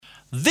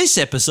This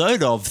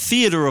episode of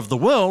Theatre of the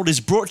World is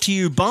brought to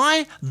you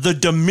by the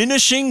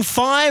Diminishing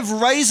 5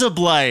 Razor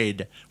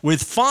Blade,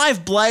 with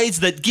 5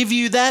 blades that give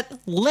you that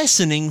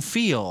lessening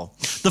feel.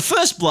 The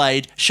first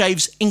blade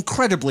shaves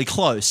incredibly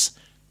close,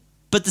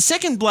 but the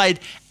second blade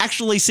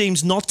actually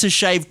seems not to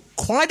shave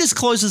quite as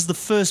close as the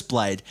first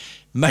blade,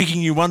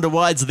 making you wonder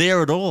why it's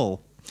there at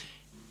all.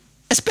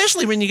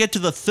 Especially when you get to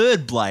the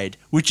third blade,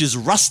 which is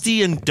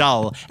rusty and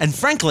dull, and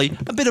frankly,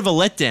 a bit of a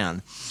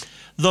letdown.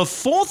 The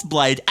fourth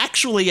blade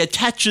actually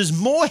attaches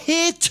more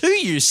hair to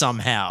you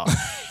somehow.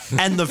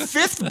 And the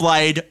fifth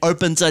blade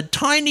opens a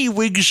tiny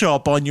wig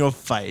shop on your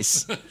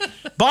face.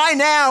 Buy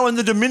now and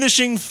the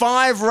Diminishing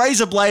 5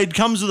 Razor Blade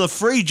comes with a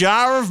free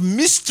jar of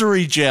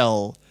mystery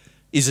gel.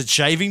 Is it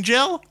shaving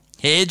gel?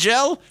 Hair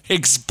gel?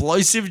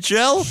 Explosive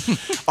gel?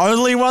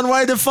 Only one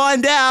way to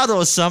find out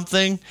or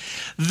something.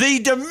 The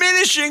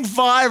Diminishing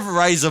 5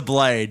 Razor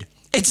Blade.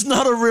 It's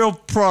not a real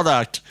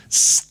product.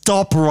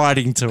 Stop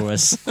writing to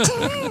us. The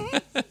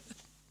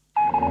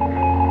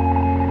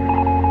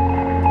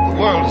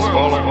world is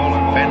fallen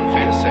on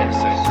fantasy.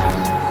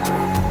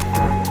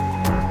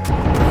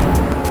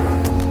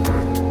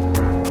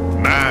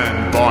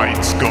 Man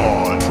Bites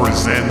God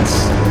presents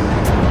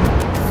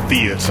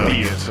Theatre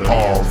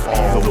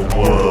of the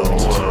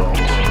World.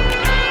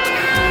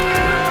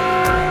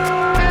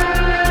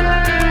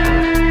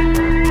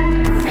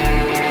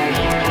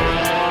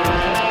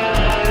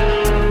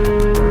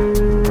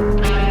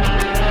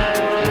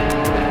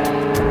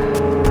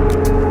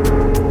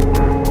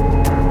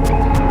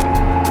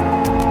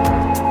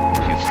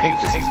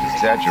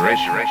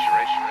 Exaggeration.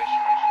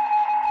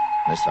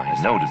 Unless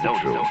I know to be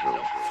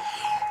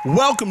true.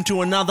 Welcome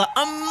to another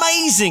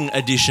amazing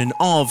edition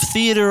of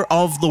Theatre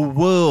of the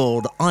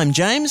World. I'm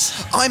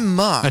James. I'm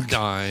Mark. And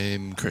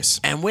I'm Chris.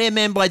 And we're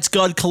Man Bites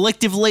God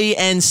collectively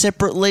and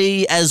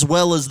separately, as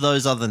well as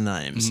those other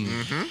names.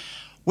 Mm-hmm.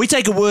 We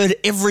take a word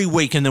every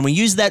week and then we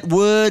use that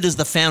word as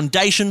the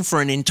foundation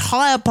for an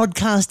entire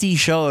podcasty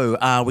show.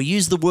 We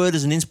use the word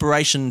as an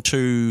inspiration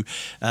to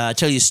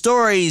tell you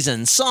stories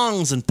and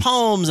songs and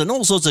poems and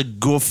all sorts of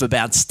goof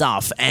about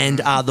stuff. And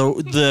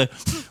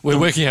we're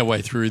working our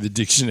way through the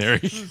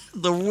dictionary.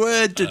 The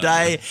word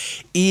today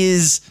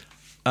is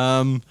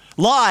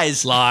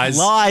lies.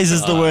 Lies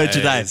is the word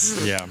today.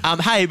 Yeah.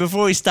 Hey,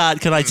 before we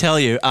start, can I tell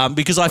you,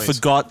 because I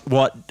forgot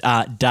what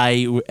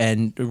day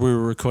and we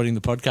were recording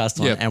the podcast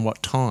on and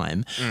what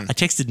time, I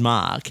texted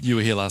Mark. You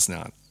were here last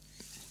night.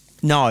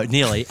 No,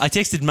 nearly. I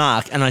texted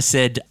Mark and I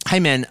said,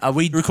 hey man, are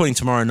we recording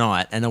tomorrow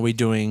night and are we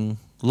doing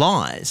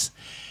lies?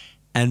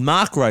 And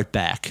Mark wrote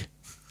back,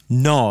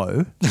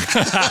 no.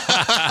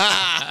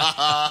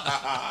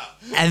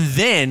 And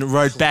then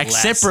wrote back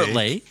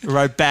separately,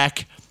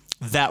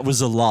 that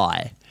was a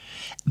lie.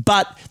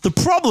 But the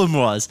problem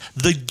was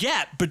the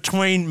gap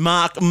between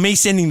me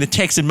sending the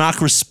text and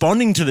Mark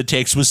responding to the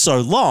text was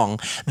so long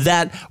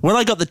that when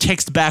I got the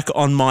text back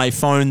on my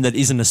phone that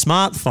isn't a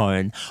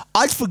smartphone,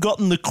 I'd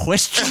forgotten the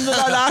question that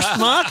I'd asked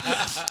Mark.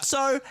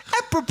 So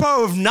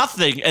apropos of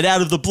nothing and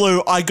out of the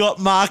blue, I got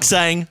Mark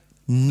saying,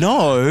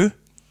 no,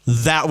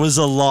 that was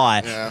a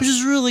lie, which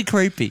is really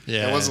creepy.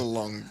 Yeah. It was a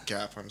long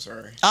gap, I'm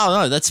sorry.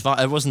 Oh, no, that's fine.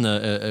 It wasn't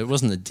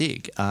a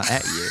dig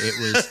at you. It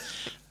was...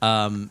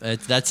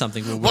 that's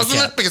something we'll work out.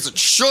 Wasn't it? Because it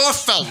sure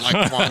felt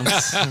like one.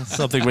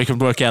 Something we can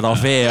work out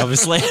off air,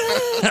 obviously.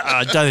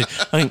 I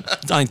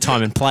think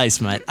time and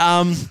place, mate.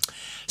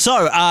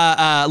 So,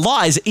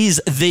 lies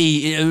is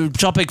the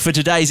topic for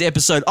today's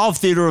episode of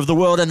Theatre of the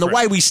World, and the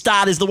way we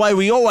start is the way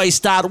we always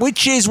start,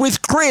 which is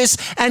with Chris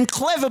and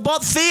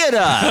Cleverbot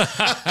Theatre.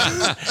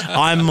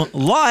 I'm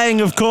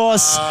lying, of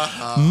course.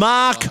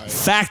 Mark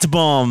Fact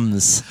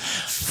Bombs.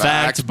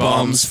 Fact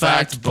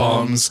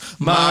bombs.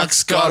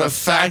 Mark's got a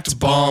fact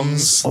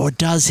bombs. Or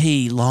does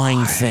he,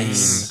 lying thing?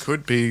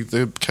 Could be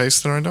the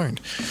case that I don't.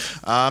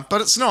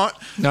 But it's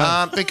not.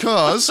 No.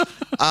 Because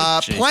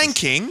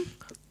planking,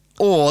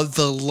 or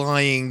the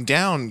lying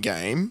down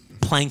game...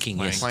 Planking,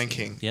 yes.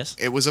 Planking. Yes.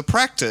 It was a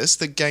practice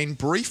that gained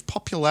brief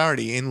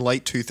popularity in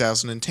late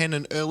 2010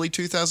 and early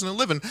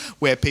 2011,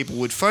 where people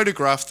would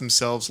photograph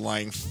themselves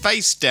lying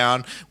face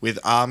down with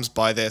arms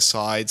by their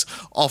sides,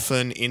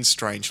 often in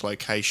strange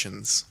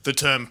locations. The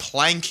term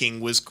planking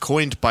was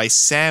coined by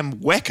Sam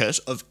Weckett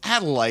of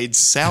Adelaide,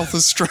 South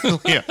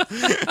Australia.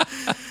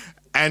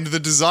 And the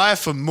desire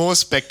for more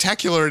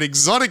spectacular and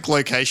exotic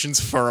locations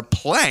for a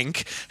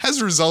plank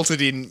has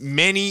resulted in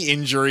many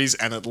injuries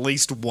and at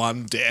least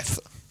one death.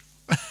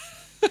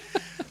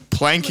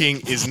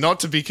 Planking is not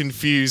to be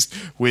confused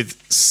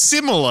with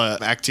similar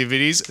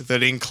activities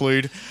that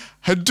include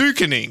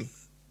Hadoukening,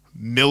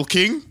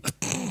 milking,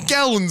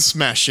 gallon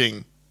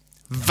smashing,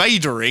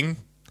 vadering,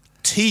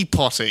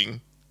 teapotting,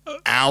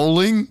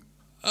 owling,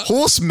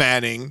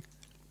 horsemanning,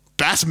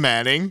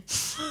 batmaning,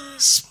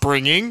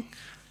 springing,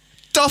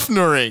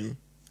 duffnering,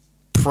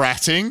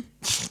 pratting,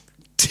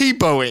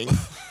 Tebowing,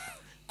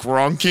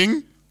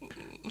 gronking,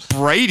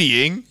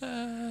 bradying,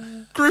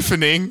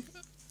 griffining,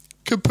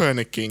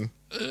 Copernicing.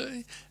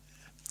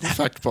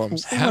 Fact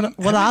bombs.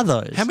 What are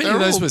those? How many They're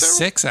of those all- were they're all-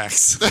 sex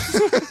acts?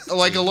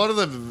 Like a lot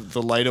of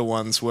the later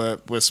ones were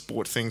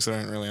sport things I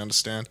don't really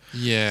understand.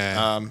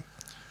 Yeah.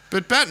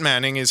 But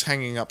Batmaning is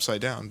hanging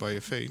upside down by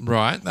your feet.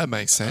 Right, that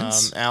makes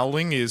sense.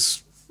 Owling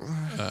is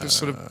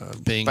sort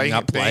of being being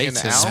up an late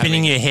owl. and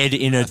Spinning your head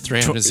in a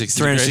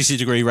 360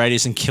 degree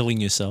radius and killing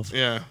yourself.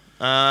 Yeah.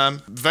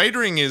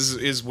 Vadering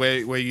is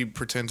where you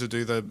pretend to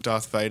do the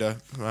Darth Vader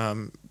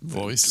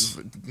voice.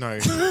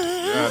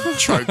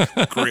 choke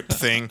grip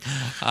thing.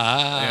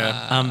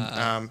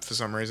 For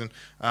some reason.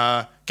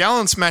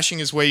 Gallon smashing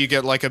is where you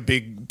get like a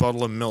big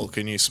bottle of milk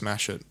and you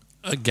smash it.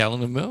 A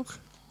gallon of milk?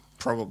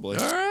 Probably.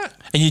 All right.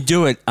 And you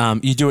do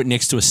it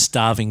next to a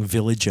starving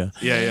villager.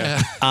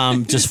 Yeah.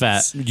 Just for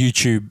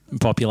YouTube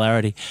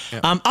popularity.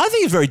 I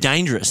think it's very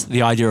dangerous,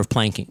 the idea of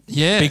planking.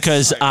 Yeah.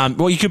 Because,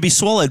 you could be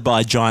swallowed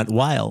by a giant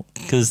whale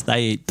because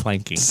they eat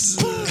planking.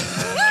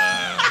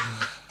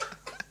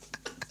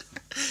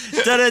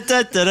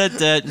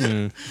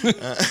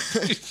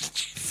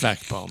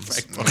 Fact bombs.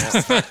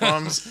 Fact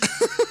bombs.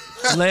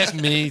 Let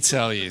me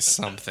tell you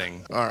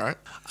something. All right.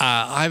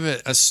 I have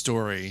a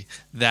story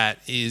that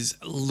is.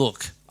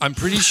 Look, I'm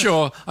pretty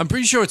sure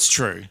it's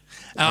true.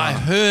 I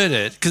heard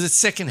it because it's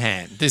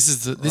secondhand. This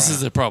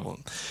is the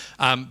problem.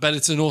 But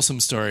it's an awesome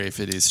story if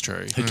it is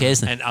true. Who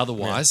cares then? And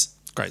otherwise,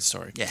 great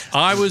story. Yeah.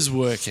 I was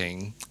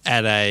working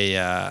at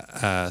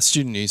a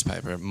student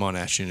newspaper at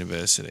Monash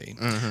University,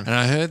 and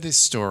I heard this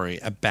story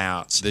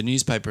about the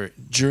newspaper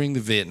during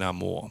the Vietnam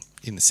War.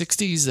 In the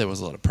 60s, there was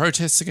a lot of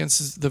protests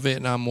against the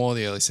Vietnam War,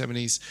 the early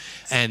 70s,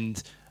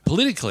 and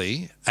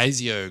politically,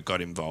 ASIO got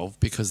involved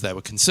because they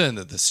were concerned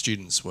that the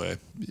students were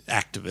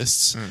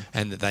activists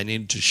and that they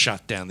needed to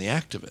shut down the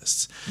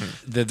activists.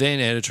 The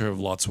then editor of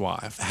Lot's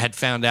Wife had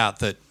found out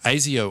that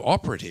ASIO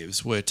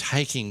operatives were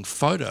taking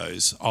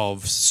photos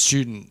of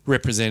student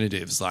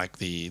representatives like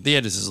the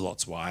editors of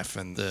Lot's Wife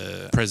and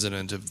the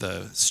president of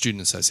the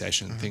Student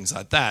Association and things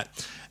like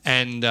that.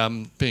 And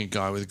being a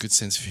guy with a good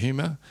sense of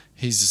humour,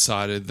 he's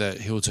decided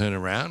that he'll turn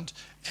around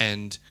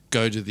and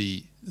go to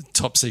the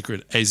top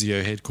secret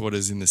ASIO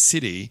headquarters in the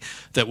city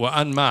that were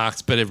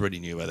unmarked, but everybody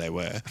knew where they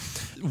were.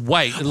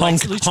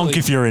 Honk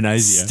if you're in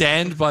ASIO.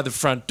 Stand by the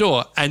front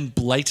door and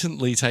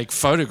blatantly take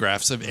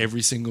photographs of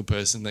every single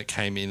person that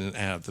came in and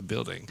out of the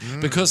building.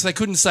 Because they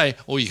couldn't say,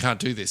 oh, you can't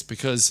do this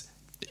because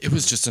it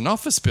was just an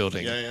office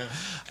building. Yeah.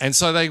 And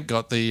so they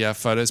got the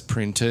photos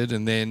printed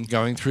and then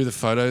going through the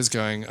photos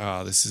going,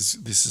 oh, this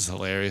is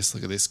hilarious.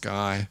 Look at this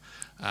guy.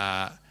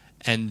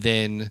 And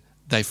then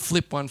they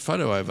flip one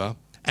photo over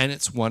and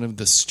it's one of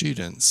the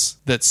students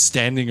that's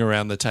standing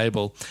around the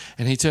table.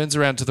 And he turns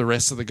around to the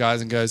rest of the guys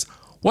and goes,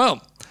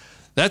 well,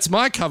 that's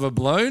my cover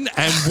blown,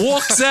 and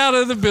walks out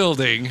of the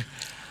building.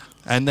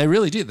 And they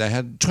really did. They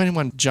had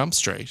 21 Jump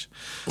Street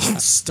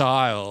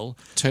style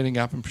turning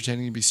up and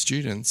pretending to be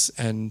students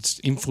and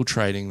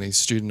infiltrating these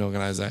student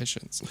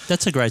organisations.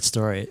 That's a great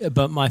story.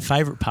 But my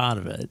favourite part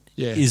of it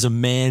Yeah. is a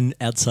man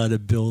outside a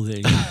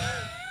building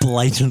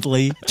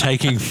blatantly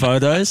taking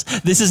photos.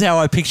 This is how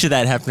I picture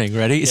that happening.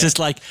 Ready? It's just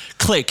like,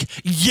 click.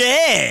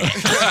 Yeah.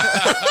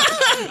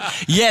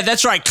 Yeah,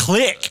 that's right.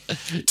 Click.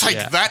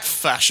 Take that,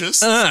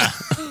 fascist.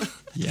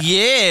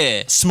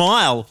 Yeah.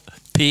 Smile,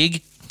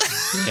 pig.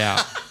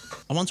 Yeah.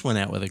 I once went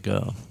out with a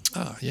girl.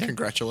 Oh, yeah.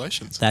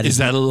 Congratulations. Is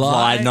that a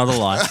lie? Not a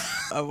lie.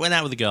 I went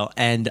out with a girl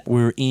and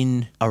we were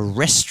in a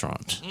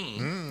restaurant.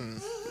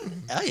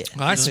 Oh, yeah.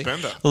 I see.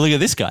 Bender. Well, look at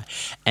this guy.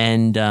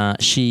 And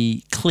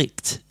she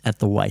clicked at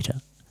the waiter.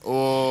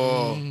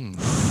 Oh. No.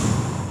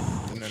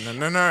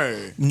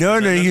 No,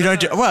 you don't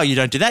do. Well, you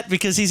don't do that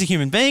because he's a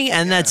human being,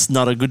 and that's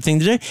not a good thing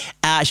to do.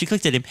 She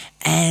clicked at him,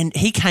 and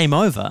he came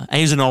over. And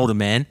he was an older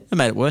man. That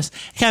made it worse.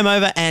 He came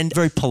over and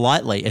very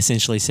politely,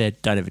 essentially said,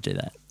 "Don't ever do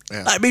that."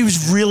 Yeah. I mean, he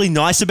was really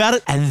nice about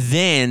it. And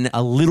then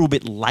a little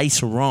bit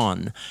later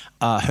on,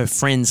 her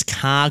friend's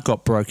car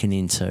got broken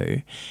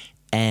into.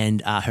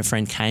 And her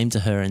friend came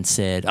to her and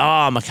said,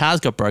 "Oh, my car's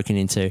got broken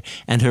into."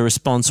 And her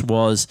response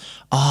was,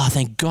 "Oh,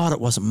 thank God it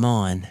wasn't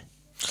mine."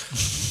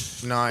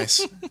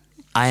 Nice.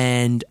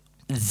 And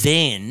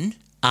then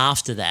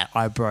after that,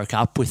 I broke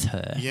up with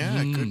her.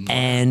 Yeah, good.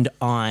 And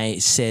I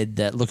said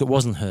that, look, it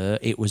wasn't her,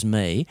 it was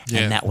me. Yeah.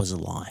 And that was a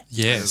lie.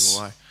 Yes. There's a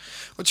lie.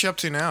 What's she up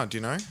to now? Do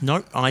you know?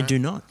 No, I do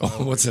not.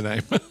 Oh, what's her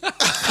name?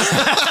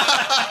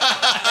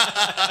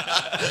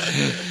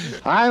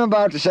 I'm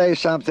about to say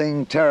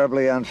something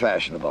terribly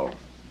unfashionable.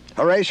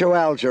 Horatio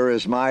Alger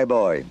is my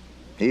boy.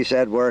 He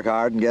said work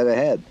hard and get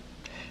ahead.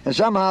 And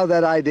somehow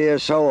that idea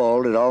is so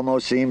old it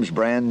almost seems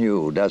brand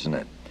new, doesn't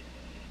it?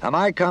 Now,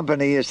 my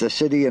company is the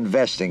City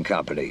Investing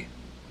Company.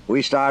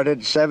 We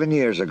started 7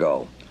 years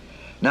ago.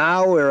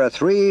 Now we're a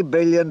 $3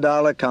 billion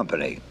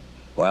company.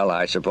 Well,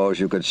 I suppose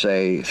you could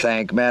say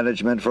thank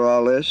management for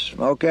all this.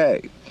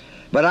 Okay.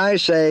 But I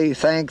say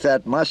thank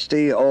that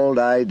musty old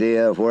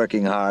idea of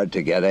working hard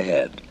to get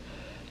ahead.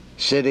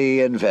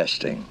 City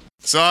Investing.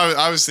 So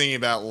I was thinking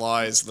about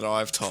lies that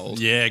I've told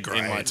Yeah,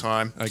 great. in my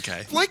time.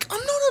 Okay. Like, I'm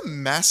not a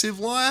massive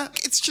liar.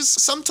 It's just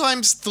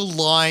sometimes the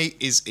lie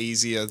is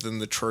easier than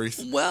the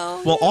truth.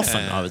 Well,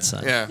 often, I would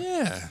say. Yeah.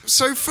 Yeah.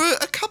 So for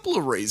a couple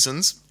of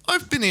reasons,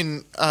 I've been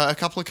in a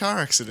couple of car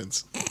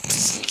accidents.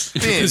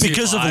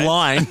 Because of lie.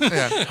 lying.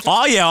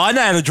 Oh, yeah, I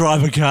know how to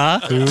drive a car.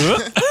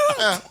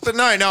 But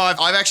no,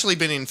 I've actually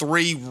been in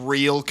 3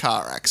 real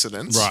car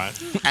accidents. Right.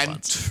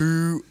 And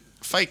 2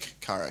 fake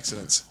car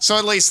accidents. So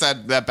at least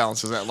that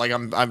balances out. Like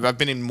I've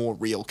been in more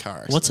real car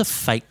accidents. What's a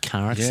fake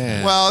car accident?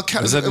 Yeah. Well,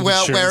 Is that an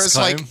insurance whereas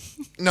claim? like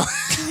no.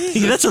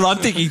 Yeah, that's what I'm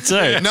thinking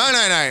too. No.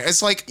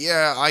 It's like,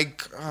 yeah,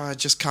 I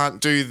just can't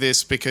do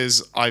this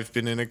because I've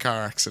been in a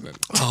car accident.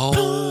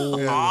 Oh,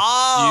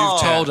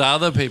 you've told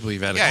other people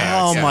you've had a Yeah,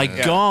 car yeah. Oh, my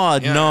Yeah.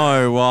 God. Yeah.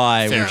 No,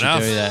 why Fair would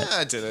enough. you do that?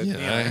 I did it. You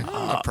Yeah, know.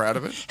 I'm not proud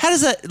of it. How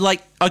does that,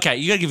 like, okay,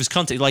 you got to give us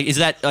context. Like, is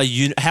that,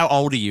 how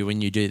old are you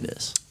when you do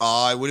this?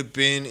 I would have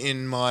been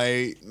in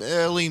my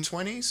early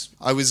 20s.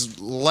 I was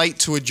late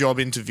to a job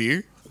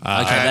interview.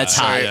 Okay, that's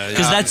so, hard. yeah,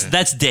 Because yeah.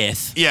 that's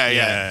death.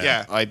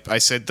 Yeah. I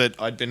said that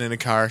I'd been in a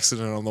car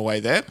accident on the way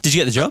there. Did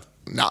you get the job?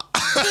 Nah.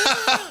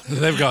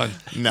 They've gone,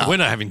 No. we're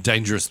not having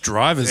dangerous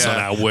drivers on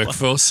Yeah. our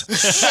workforce.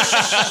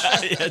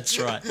 Yeah, that's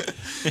right.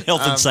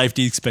 Health and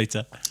safety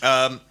inspector.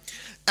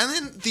 And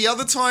then the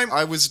other time,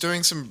 I was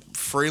doing some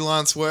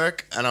freelance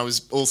work, and I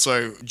was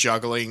also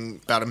juggling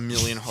about 1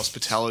 million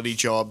hospitality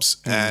jobs.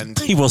 And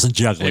He wasn't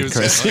juggling, He was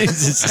Chris.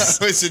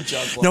 I was a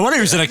juggler. No wonder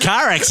he was in a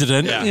car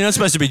accident. Yeah. You're not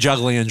supposed to be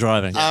juggling and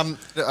driving.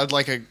 I'd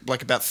like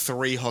about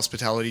 3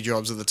 hospitality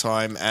jobs at the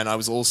time, and I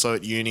was also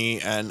at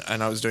uni, and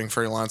I was doing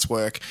freelance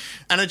work,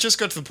 and it just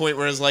got to the point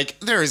where I was like,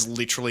 there is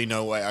literally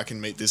no way I can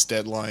meet this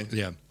deadline.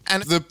 Yeah.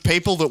 And the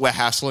people that were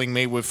hassling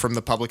me were from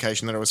the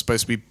publication that I was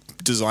supposed to be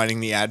designing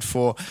the ad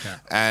for,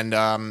 and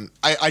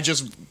I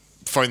just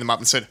phoned them up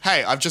and said,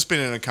 hey, I've just been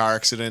in a car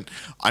accident.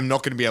 I'm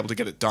not going to be able to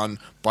get it done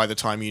by the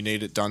time you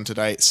need it done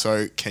today,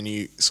 so can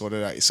you sort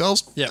it out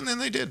yourselves? Yeah. And then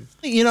they did.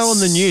 You know, on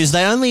the news,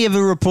 they only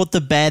ever report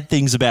the bad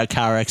things about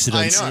car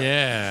accidents. I know.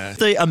 Yeah.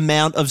 The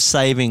amount of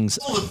savings.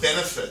 All the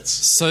benefits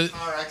So,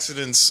 car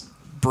accidents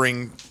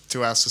bring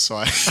to our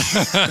society.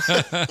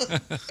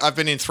 I've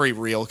been in 3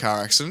 real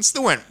car accidents. They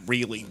weren't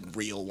really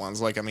real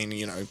ones. Like, I mean,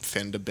 you know,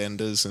 fender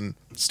benders and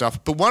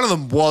stuff. But one of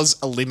them was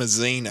a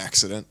limousine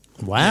accident.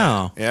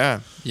 Wow. Yeah.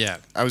 yeah.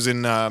 I was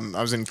in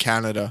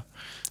Canada,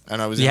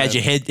 and I was. You in had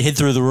your head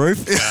through the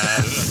roof?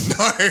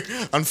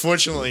 No,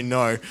 unfortunately,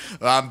 no.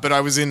 But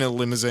I was in a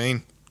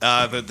limousine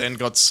that then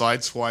got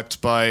sideswiped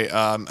by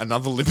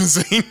another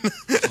limousine.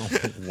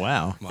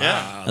 Wow.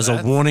 Wow. As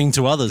a warning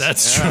to others.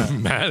 That's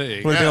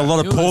dramatic. Would have been a lot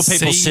of You'll poor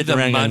people see sitting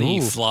the around going, money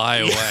 "Ooh." fly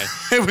away.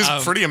 It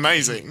was pretty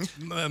amazing.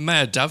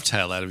 May I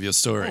dovetail out of your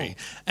story?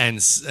 And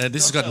this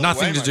has got Dovetail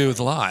nothing away, to my do with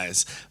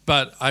lies,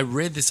 but I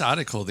read this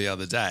article the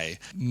other day.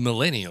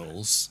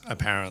 Millennials,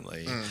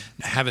 apparently,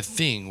 have a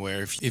thing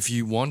where if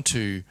you want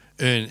to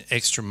earn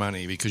extra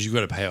money because you've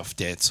got to pay off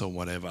debts or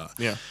whatever,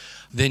 Yeah.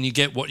 then you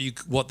get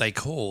what they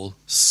call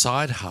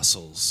side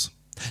hustles.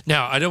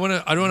 Now, I don't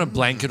want to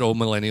blanket all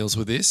millennials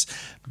with this,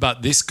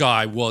 but this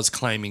guy was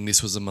claiming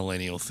this was a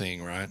millennial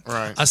thing, right?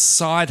 Right. A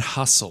side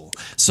hustle.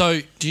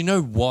 So, do you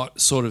know what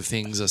sort of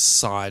things a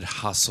side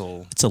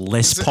hustle? It's a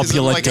less Is it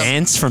popular like a-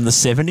 dance from the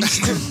 70s.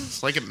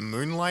 It's like at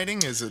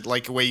moonlighting. Is it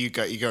like where you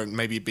go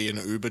maybe be an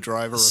Uber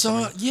driver or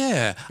So, something?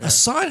 yeah, a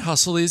side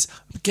hustle is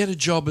get a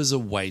job as a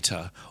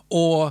waiter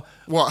or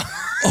What?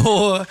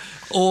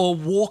 or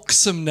walk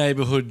some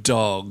neighborhood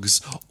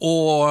dogs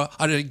or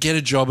I don't know, get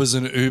a job as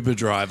an Uber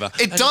driver.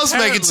 It And does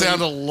make it apparently-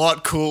 sound a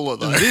lot cooler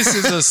though. This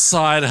is a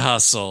side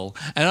hustle.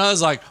 And I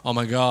was like, oh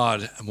my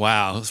God,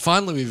 wow.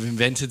 Finally, we've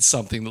invented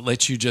something that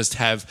lets you just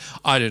have,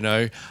 I don't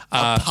know,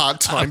 a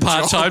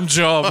part-time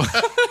job.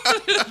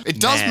 It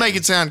does make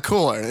it sound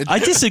cooler. I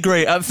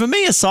disagree. For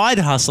me, a side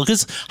hustle,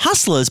 because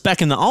hustlers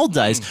back in the old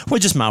days were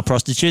just male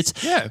prostitutes.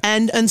 Yeah.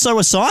 And so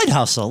a side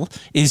hustle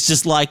is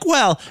just like,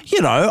 well,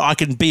 you know, I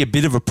can be a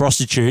bit of a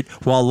prostitute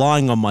while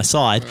lying on my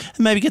side and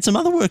maybe get some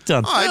other work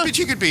done. Oh, but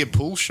you could be a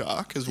pool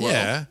shark as well.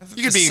 Yeah.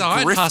 You could A be a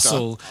side grifter.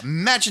 hustle.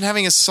 Imagine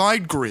having a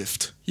side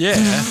grift. Yeah.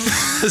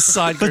 The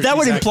side But that grift,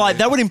 would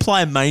exactly.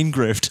 imply a main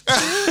grift.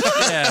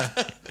 Yeah.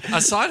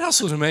 A side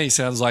hustle to me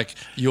sounds like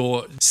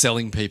you're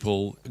selling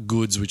people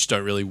goods which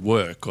don't really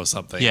work or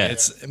something. Yeah.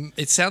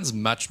 It sounds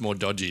much more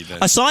dodgy than.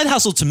 A side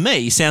hustle to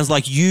me sounds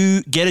like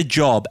you get a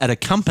job at a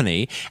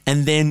company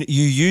and then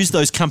you use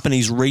those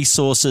companies'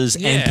 resources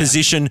and Yeah.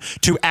 position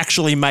to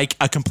actually make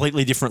a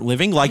completely different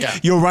living. Like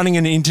you're running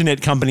an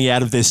internet company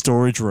out of their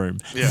storage room.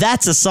 Yeah.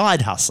 That's a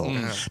side hustle.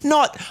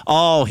 Not,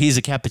 oh, here's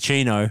a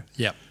cappuccino.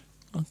 Yep.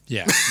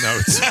 Yeah. No,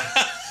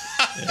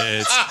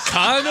 it's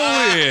kind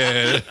of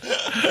weird.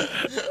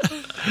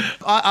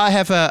 I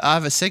have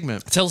a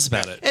segment. Tell us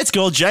about it. It's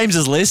called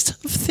James's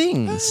List of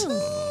Things.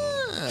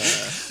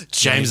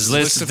 James's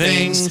List of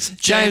Things.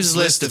 James's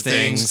List of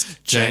Things.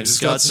 James has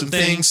got some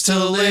things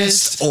to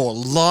list. Or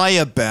lie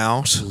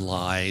about.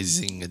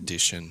 Liesing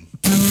edition.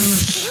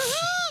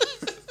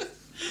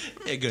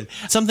 Yeah, good.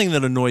 Something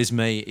that annoys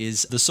me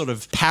is the sort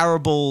of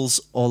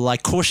parables or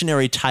like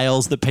cautionary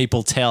tales that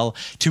people tell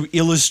to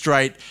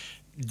illustrate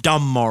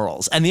dumb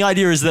morals. And the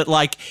idea is that,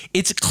 like,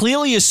 it's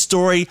clearly a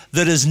story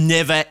that has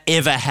never,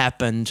 ever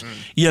happened,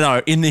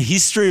 in the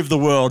history of the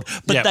world.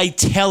 But they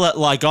tell it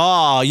like,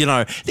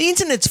 the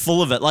internet's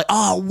full of it. Like,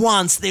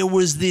 once there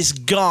was this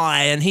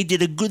guy and he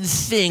did a good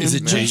thing. Is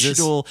it and we Jesus?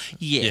 should all-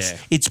 Yes. Yeah.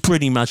 It's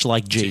pretty much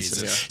like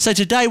Jesus. So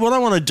today, what I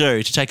want to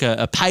do, to take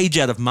a page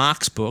out of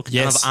Mark's book, and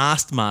Yes. I've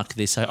asked Mark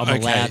this, so I'm Okay.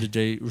 allowed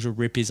to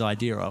rip his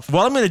idea off.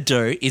 What I'm going to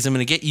do is I'm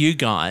going to get you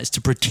guys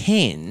to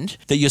pretend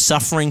that you're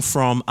suffering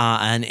from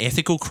an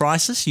ethical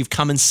crisis. You've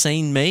come and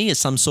seen me as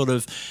some sort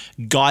of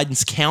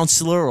guidance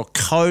counselor or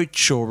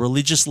coach or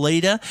religious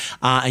leader,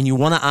 and you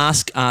want to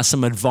ask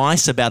some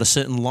advice about a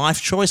certain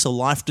life choice or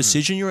life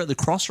decision. You're at the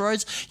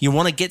crossroads. You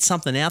want to get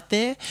something out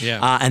there.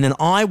 Yeah. And then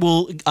I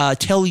will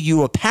tell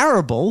you a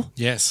parable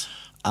Yes.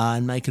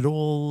 and make it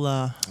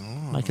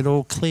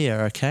all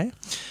clear, okay?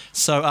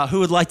 So who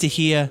would like to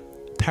hear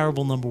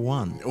parable number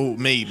 1? Oh,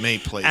 me,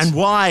 please. And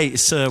why,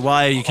 sir,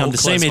 why you come I'll to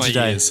see close me my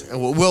today? ears.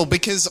 Well,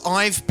 because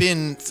I've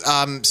been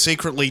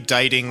secretly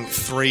dating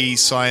 3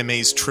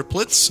 Siamese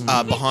triplets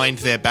behind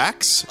their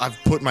backs. I've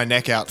put my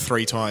neck out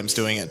 3 times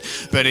doing it,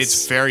 but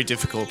it's very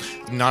difficult.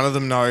 None of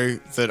them know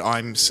that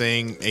I'm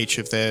seeing each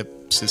of their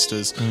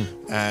sisters,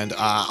 and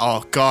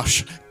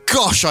gosh,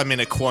 I'm in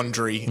a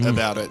quandary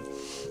about it.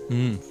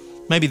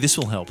 Maybe this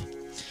will help.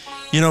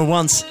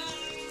 Once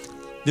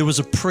there was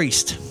a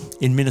priest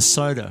in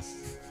Minnesota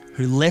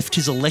who left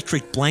his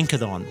electric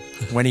blanket on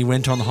when he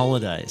went on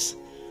holidays,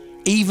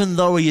 even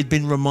though he had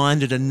been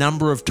reminded a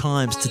number of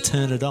times to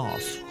turn it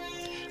off.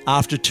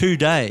 After 2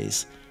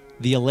 days,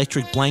 the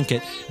electric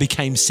blanket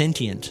became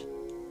sentient,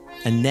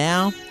 and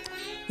now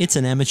it's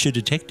an amateur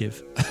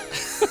detective.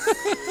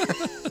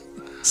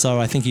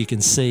 So I think you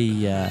can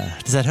see.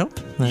 Does that help?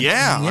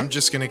 Yeah, I'm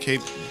just going to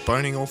keep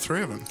boning all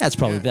 3 of them. That's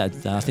probably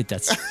that. I think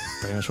that's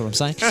pretty much what I'm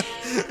saying.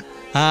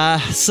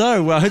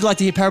 So who'd like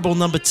to hear parable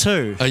number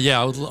 2?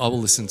 Yeah, I will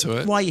listen to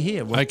it. Why are you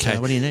here? What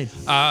do you need?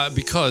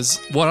 Because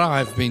what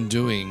I've been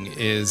doing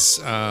is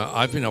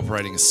I've been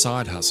operating a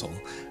side hustle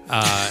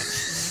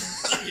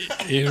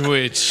in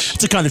which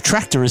It's a kind of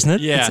tractor, isn't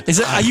it? Yeah. Is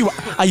it? Are you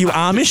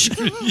Amish?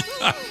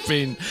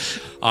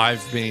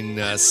 I've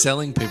been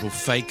selling people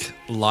fake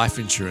life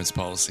insurance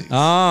policies.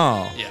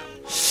 Oh, Yeah,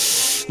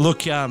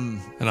 look.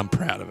 and I'm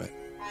proud of it.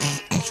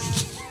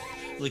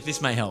 Look,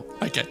 this may help.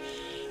 Okay.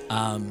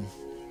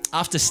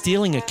 After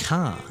stealing a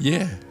car,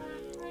 Yeah.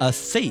 a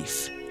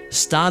thief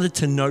started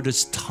to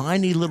notice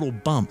tiny little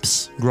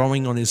bumps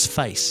growing on his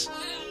face.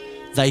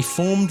 They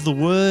formed the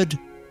word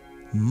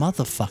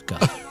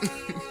motherfucker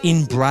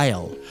in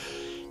Braille,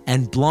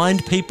 and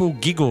blind people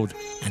giggled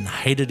and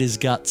hated his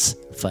guts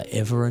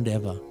forever and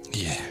ever.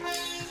 Yeah.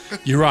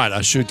 You're right.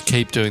 I should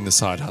keep doing the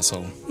side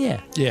hustle. Yeah.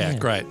 Yeah,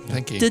 great.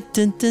 Thank you. Do the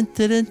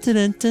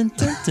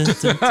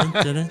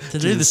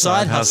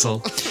side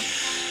hustle.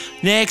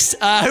 Next,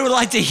 who would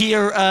like to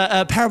hear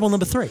parable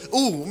number 3?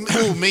 Ooh,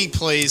 me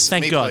please.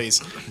 Thank me God. please.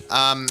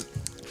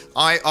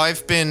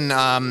 I've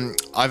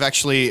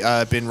actually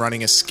been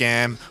running a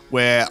scam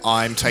where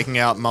I'm taking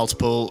out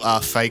multiple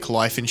fake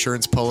life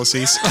insurance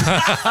policies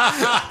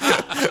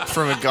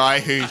from a guy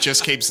who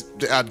just keeps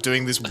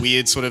doing this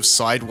weird sort of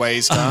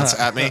sideways dance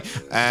at me,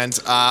 and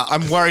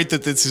I'm worried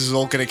that this is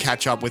all going to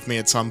catch up with me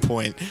at some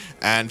point,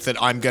 and that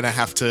I'm going to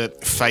have to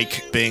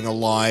fake being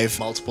alive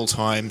multiple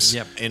times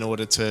in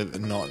order to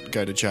not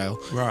go to jail.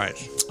 Right.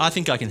 I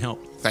think I can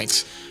help.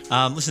 Thanks.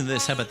 Listen to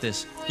this. How about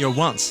this?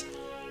 Once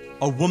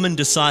a woman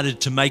decided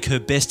to make her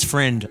best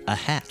friend a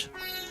hat,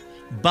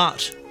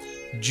 but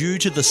due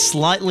to the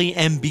slightly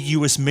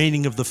ambiguous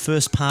meaning of the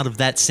first part of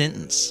that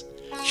sentence,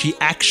 she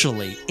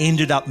actually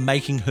ended up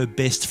making her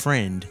best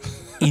friend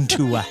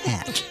into a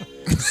hat.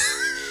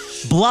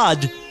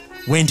 Blood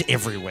went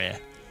everywhere,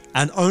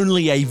 and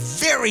only a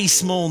very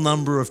small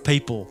number of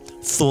people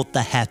thought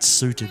the hat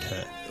suited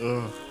her.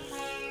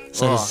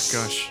 So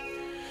Gosh.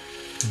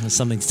 there's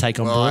something to take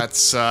on Well, board.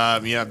 that's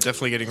I'm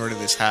definitely getting rid of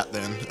this hat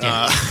then.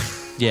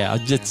 Yeah,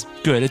 it's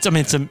good.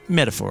 It's a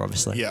metaphor,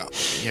 obviously. Yeah,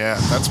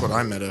 that's what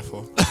I'm meta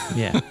for.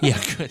 Yeah,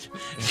 good.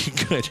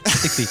 Good.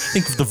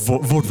 Think of the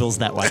vaudevilles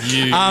that way.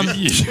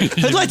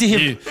 Who'd like to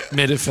hear-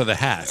 meta for the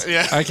hat?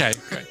 Yeah. Okay,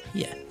 great.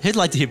 Yeah. Who'd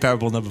like to hear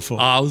parable number 4?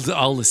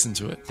 I'll listen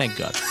to it. Thank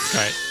God.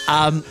 Great.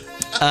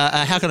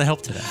 How can I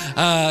help today?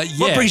 Yeah.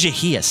 What brings you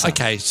here, son?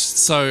 Okay,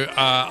 so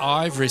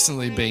I've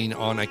recently been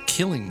on a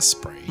killing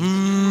spree,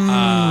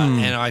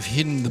 and I've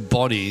hidden the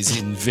bodies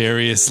in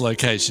various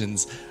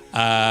locations.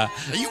 Are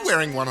you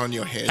wearing one on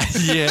your head?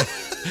 Yeah,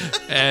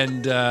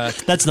 and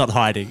That's not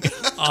hiding.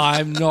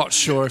 I'm not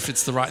sure if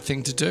it's the right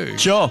thing to do.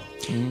 Sure.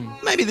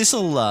 Maybe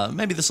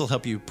this'll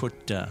help you put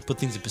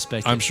things in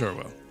perspective. I'm sure it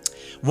will.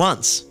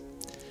 Once,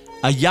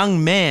 a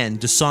young man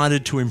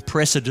decided to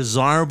impress a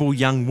desirable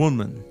young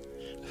woman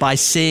by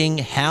seeing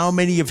how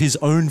many of his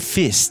own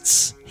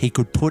fists he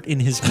could put in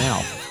his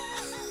mouth.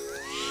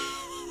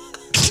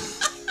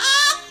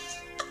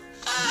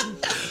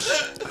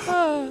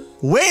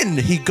 When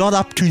he got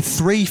up to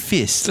 3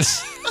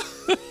 fists,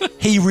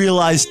 he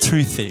realized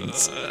 2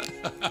 things.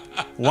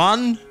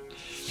 1,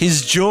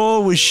 his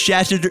jaw was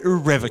shattered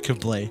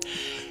irrevocably.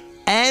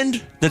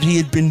 and that he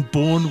had been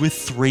born with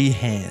 3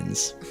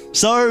 hands.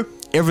 So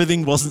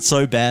everything wasn't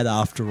so bad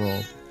after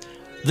all.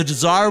 The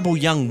desirable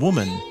young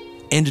woman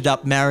ended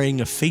up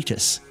marrying a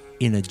fetus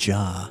in a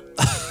jar.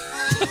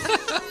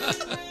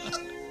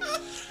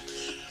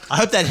 I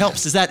hope that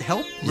helps. Does that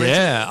help?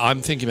 Yeah,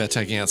 I'm thinking about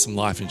taking out some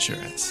life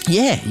insurance.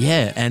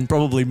 Yeah, and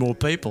probably more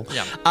people.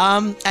 Yeah.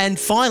 And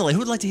finally, who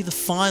would like to hear the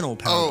final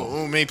parable?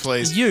 Oh, me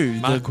please. You,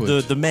 Mark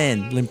would. the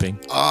man limping.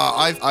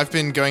 I've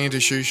been going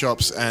into shoe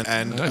shops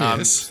and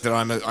yes. that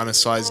I'm a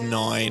size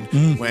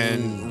 9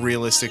 when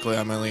realistically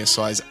I'm only a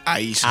size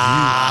 8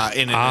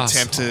 in an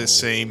attempt to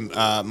seem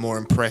more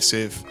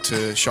impressive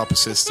to shop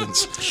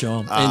assistants.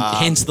 Sure. And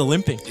hence the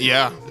limping.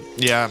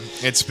 Yeah,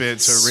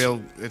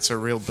 it's a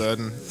real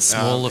burden.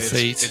 Smaller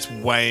feet. It's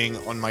weighing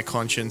on my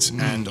conscience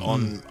and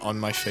on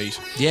my feet.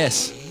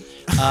 Yes.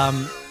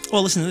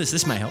 Well, listen to this.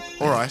 This may help.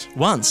 All right.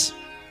 Once,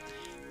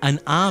 an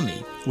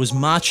army was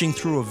marching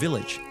through a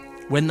village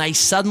when they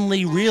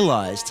suddenly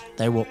realized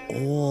they were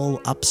all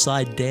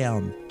upside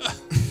down.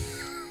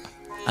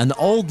 An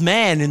old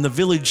man in the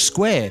village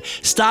square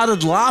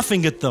started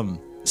laughing at them,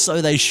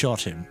 so they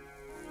shot him.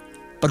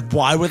 But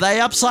why were they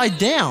upside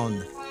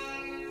down?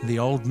 The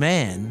old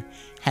man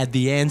had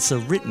the answer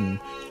written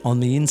on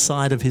the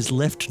inside of his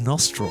left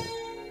nostril,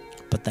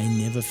 but they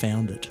never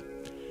found it.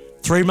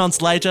 3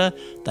 months later,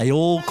 they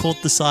all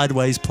caught the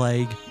sideways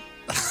plague.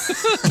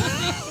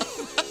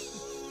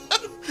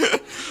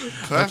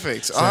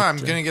 Perfect. I'm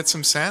going to get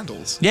some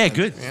sandals. Yeah,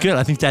 good.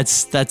 I think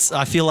that's.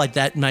 I feel like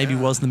that maybe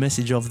was the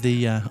message of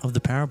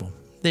the parable.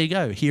 There you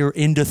go. Here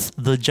endeth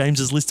the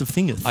James's list of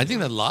thingers. I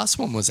think the last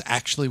one was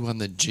actually one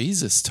that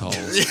Jesus told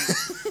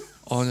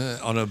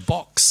on a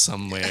box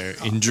somewhere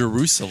in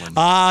Jerusalem.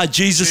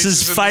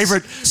 Jesus'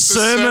 favourite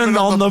sermon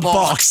on the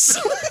box.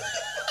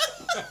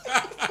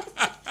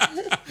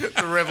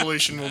 The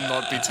revolution will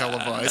not be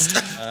televised.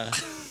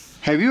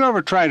 Have you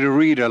ever tried to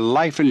read a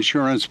life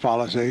insurance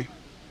policy?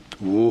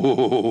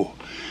 Whoa.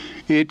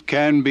 It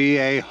can be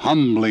a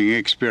humbling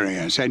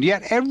experience, and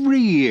yet every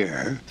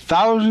year,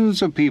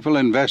 thousands of people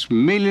invest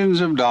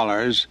millions of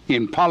dollars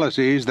in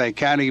policies they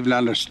can't even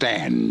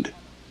understand.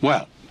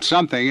 Well,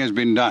 something has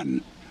been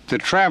done. The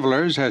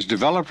Travelers has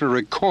developed a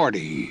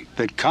recording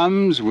that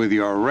comes with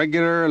your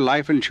regular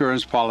life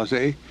insurance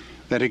policy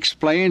that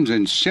explains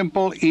in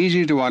simple,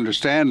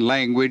 easy-to-understand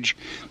language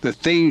the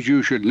things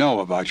you should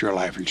know about your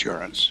life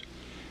insurance.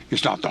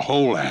 It's not the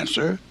whole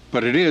answer,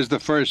 but it is the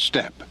first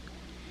step.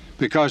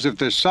 Because if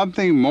there's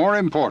something more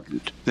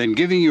important than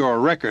giving you a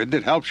record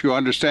that helps you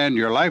understand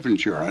your life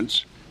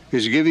insurance,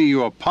 is giving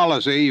you a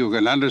policy you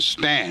can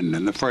understand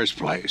in the first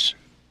place.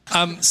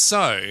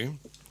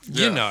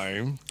 You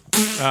know...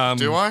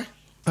 Do I?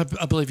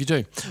 I believe you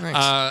do.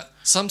 Thanks.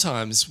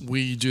 Sometimes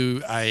we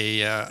do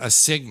a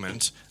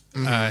segment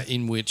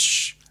in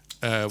which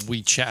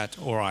we chat,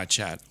 or I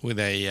chat, with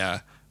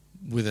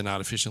an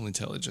artificial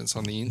intelligence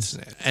on the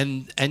internet.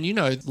 And you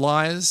know,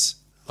 liars,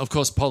 of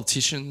course,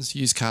 politicians,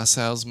 used car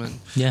salesmen,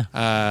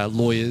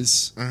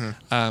 lawyers.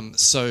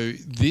 So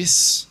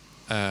this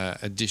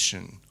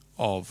edition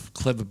of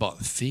Cleverbot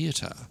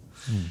Theatre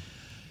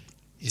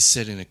is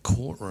set in a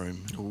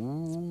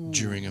courtroom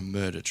during a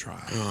murder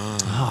trial.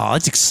 Oh,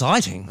 that's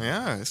exciting.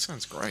 Yeah, this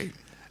sounds great.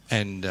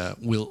 And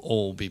we'll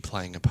all be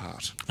playing a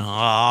part. Oh,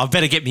 I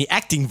better get me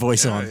acting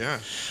voice on. Yeah.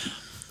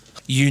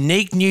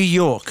 Unique New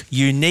York.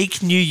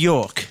 Unique New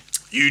York.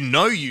 You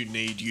know you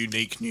need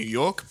unique New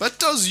York, but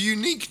does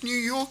unique New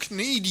York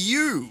need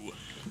you?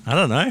 I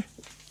don't know.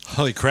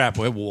 Holy crap,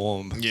 we're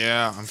warm.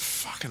 Yeah, I'm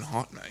fucking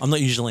hot, mate. I'm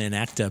not usually an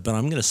actor, but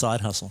I'm going to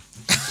side hustle.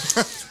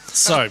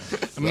 So,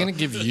 I'm going to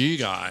give you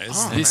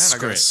guys this I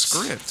got a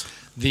script. script.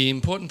 The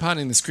important part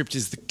in the script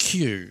is the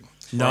cue.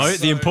 No,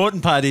 the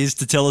important part is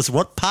to tell us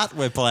what part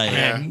we're playing.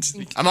 And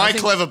Am I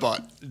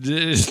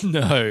Cleverbot?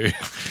 no.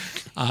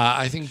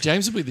 I think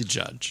James will be the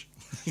judge.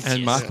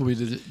 And Mark will be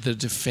the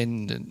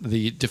defendant,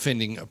 the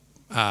defending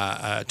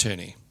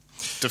attorney.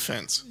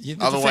 Defense. Yeah,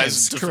 the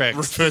Otherwise, defense, correct.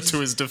 referred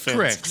to as defense.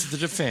 Correct, the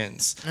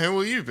defense. Who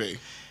will you be?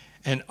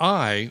 And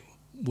I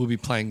will be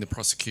playing the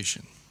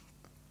prosecution.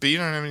 But you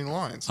don't have any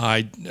lines.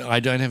 I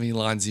don't have any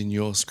lines in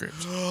your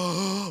script.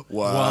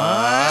 What?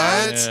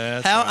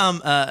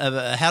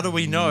 How do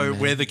we know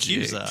where the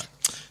cues are?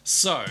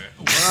 So,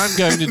 what I'm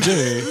going to do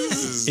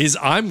is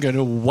I'm going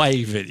to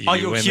wave at you. Oh,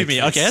 you'll cue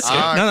me. Okay, that's good.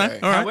 Ah, No, okay.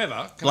 all right.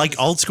 However, Like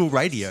old school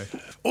radio.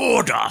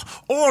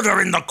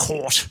 Order in the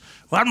court.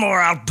 One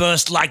more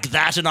outburst like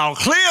that and I'll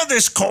clear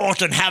this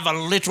court and have a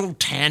little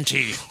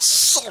tanty.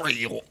 Sorry,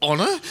 Your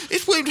Honor.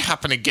 It won't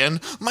happen again.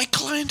 My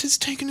client has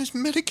taken his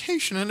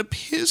medication and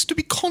appears to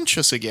be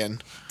conscious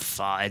again.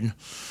 Fine.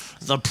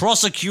 The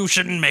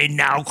prosecution may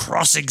now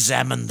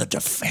cross-examine the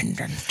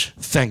defendant.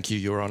 Thank you,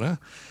 Your Honour.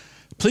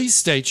 Please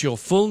state your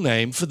full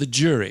name for the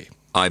jury.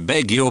 I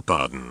beg your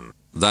pardon.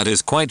 That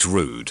is quite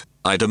rude.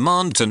 I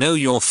demand to know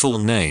your full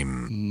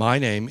name. My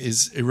name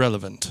is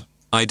irrelevant.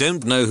 I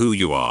don't know who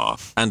you are,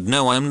 and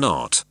no, I'm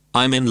not.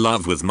 I'm in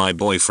love with my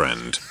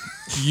boyfriend.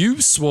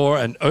 You swore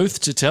an oath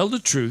to tell the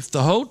truth,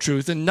 the whole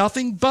truth, and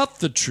nothing but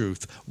the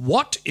truth.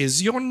 What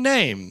is your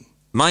name?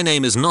 My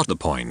name is not the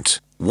point.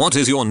 What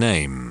is your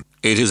name?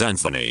 It is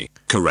Anthony,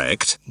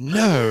 correct?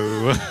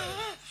 No.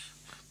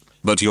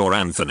 But you're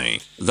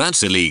Anthony.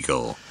 That's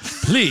illegal.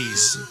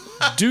 Please,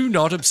 do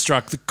not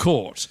obstruct the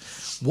court.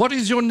 What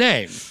is your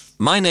name?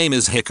 My name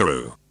is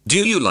Hikaru.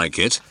 Do you like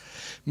it?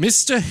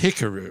 Mr.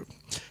 Hikaru,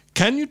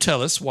 can you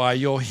tell us why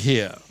you're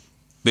here?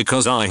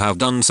 Because I have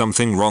done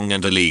something wrong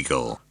and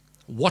illegal.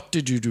 What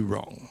did you do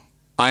wrong?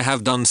 I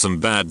have done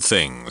some bad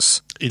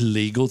things.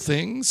 Illegal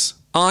things?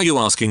 Are you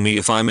asking me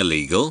if I'm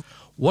illegal?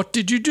 What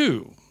did you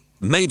do?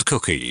 Made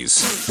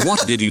cookies.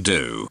 What did you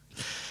do?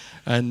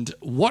 And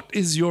what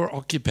is your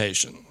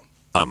occupation?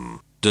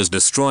 Does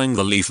destroying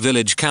the Leaf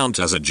Village count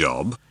as a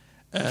job?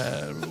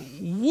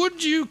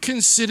 Would you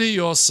consider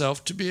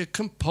yourself to be a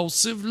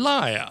compulsive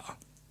liar?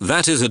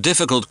 That is a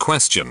difficult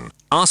question.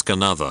 Ask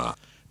another.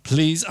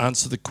 Please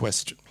answer the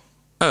question.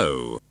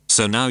 Oh,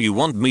 so now you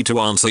want me to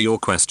answer your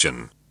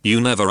question.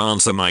 You never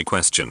answer my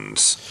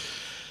questions.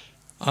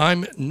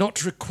 I'm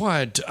not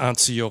required to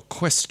answer your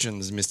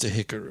questions, Mr.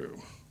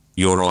 Hikaru.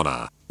 Your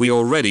Honor, we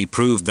already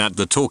proved that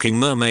the talking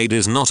mermaid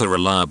is not a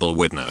reliable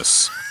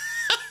witness.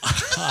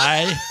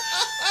 I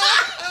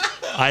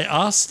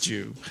asked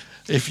you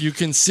if you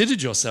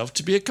considered yourself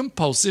to be a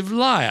compulsive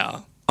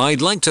liar.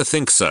 I'd like to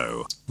think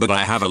so, but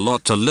I have a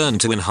lot to learn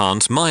to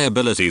enhance my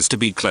abilities to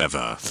be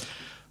clever.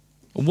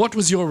 What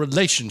was your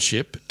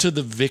relationship to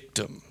the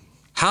victim?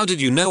 How did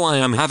you know I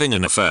am having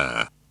an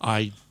affair?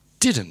 I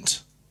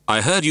didn't.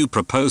 I heard you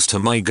propose to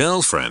my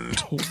girlfriend.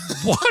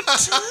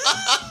 What?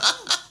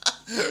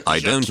 I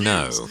don't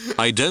know.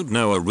 I don't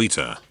know,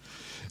 Arita.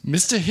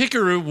 Mr.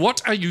 Hikaru,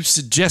 what are you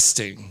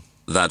suggesting?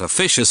 That a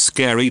fish is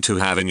scary to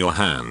have in your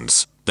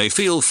hands. They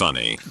feel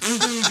funny.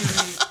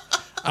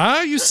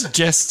 Are you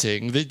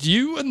suggesting that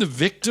you and the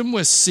victim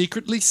were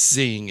secretly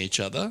seeing each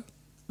other?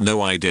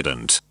 No, I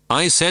didn't.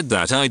 I said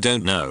that I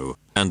don't know,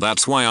 and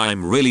that's why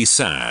I'm really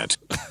sad.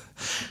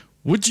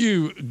 Would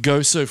you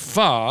go so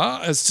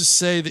far as to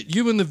say that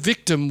you and the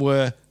victim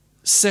were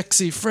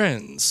sexy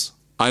friends?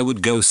 I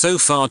would go so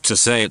far to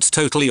say it's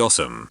totally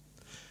awesome.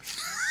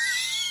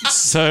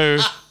 So,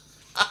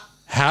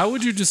 how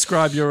would you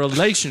describe your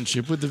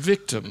relationship with the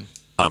victim?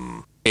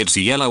 It's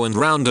yellow and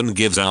round and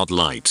gives out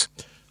light.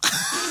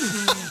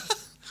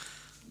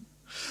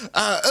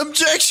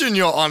 Objection,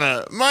 Your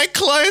Honor. My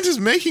client is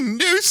making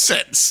no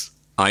sense.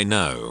 I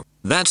know.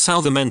 That's how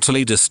the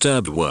mentally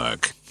disturbed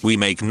work. We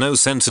make no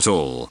sense at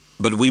all,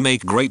 but we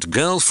make great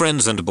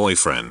girlfriends and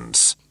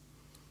boyfriends.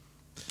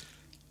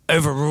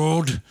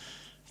 Overruled.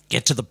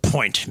 Get to the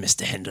point,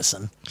 Mr.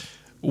 Henderson.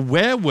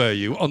 Where were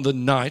you on the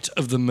night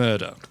of the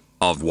murder?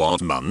 Of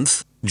what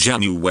month?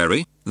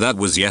 January? That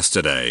was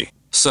yesterday.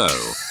 So,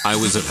 I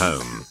was at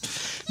home.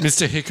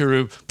 Mr.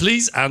 Hikaru,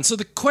 please answer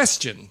the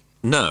question.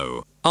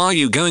 No. Are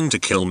you going to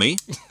kill me?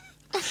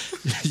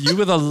 You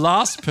were the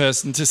last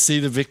person to see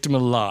the victim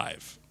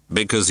alive.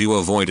 Because you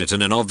avoid it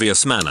in an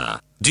obvious manner.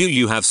 Do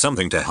you have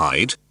something to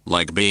hide?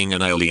 Like being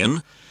an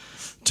alien?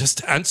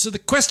 Just answer the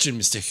question,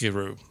 Mr.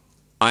 Hikaru.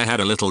 I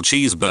had a little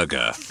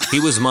cheeseburger. He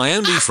was my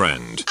only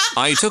friend.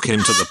 I took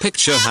him to the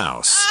picture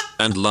house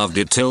and loved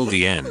it till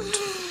the end.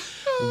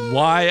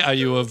 Why are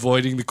you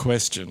avoiding the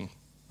question?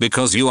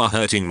 Because you are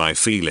hurting my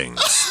feelings.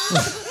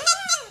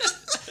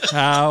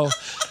 How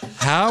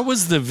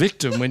was the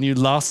victim when you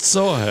last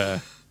saw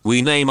her?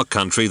 We name a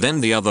country,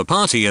 then the other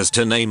party has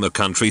to name a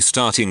country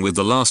starting with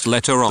the last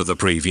letter of the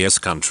previous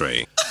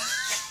country.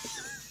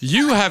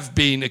 You have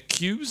been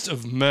accused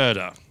of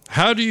murder.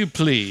 How do you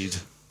plead?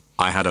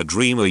 I had a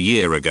dream a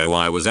year ago.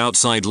 I was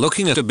outside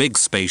looking at a big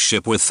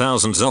spaceship with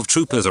thousands of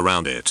troopers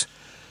around it.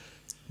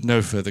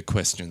 No further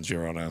questions,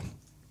 Your Honor.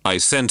 I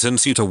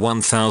sentence you to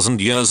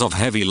 1,000 years of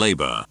heavy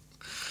labor.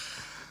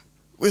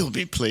 We'll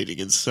be pleading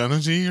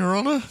insanity, Your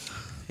Honor.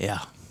 Yeah,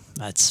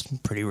 that's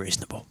pretty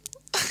reasonable.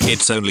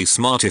 It's only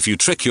smart if you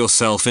trick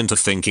yourself into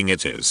thinking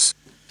it is.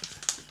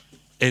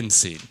 End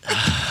scene.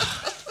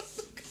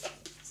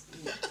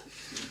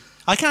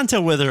 I can't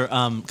tell whether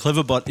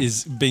Cleverbot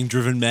is being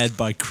driven mad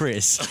by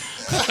Chris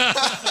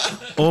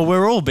or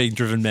we're all being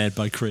driven mad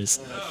by Chris.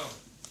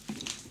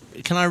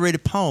 Can I read a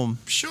poem?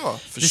 Sure.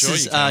 This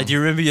is, do you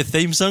remember your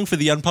theme song for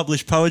the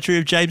unpublished poetry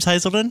of James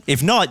Hazelden?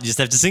 If not, you just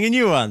have to sing a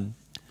new one.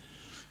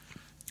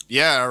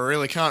 Yeah, I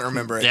really can't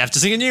remember it. You have to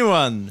sing a new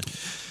one.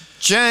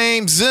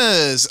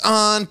 James's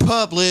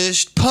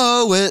unpublished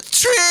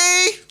poetry.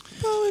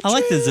 I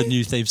like there's a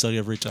new theme song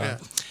every time.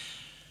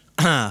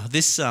 Yeah.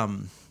 This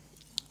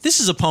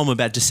is a poem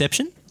about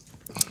deception,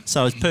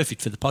 so it's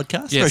perfect for the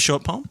podcast. Very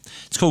short poem.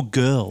 It's called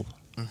Girl.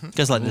 It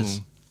goes like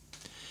this.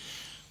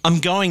 I'm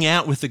going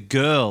out with a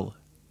girl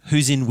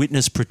who's in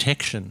witness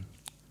protection,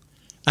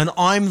 and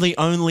I'm the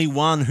only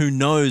one who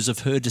knows of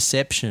her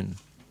deception.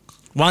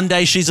 One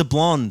day she's a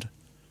blonde,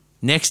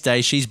 next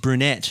day she's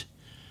brunette.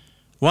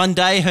 One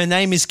day her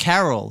name is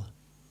Carol,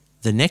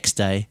 the next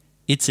day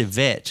it's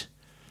Yvette.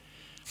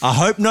 I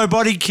hope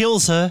nobody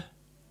kills her.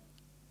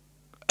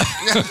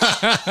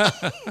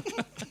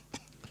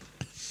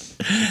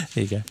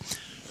 There you go.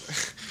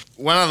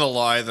 one other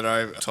lie that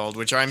I've told,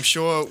 which I'm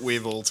sure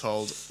we've all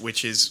told,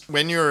 which is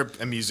when you're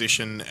a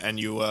musician and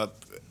you are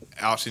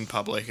out in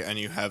public and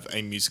you have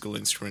a musical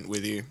instrument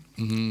with you,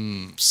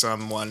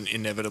 someone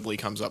inevitably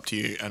comes up to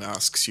you and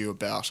asks you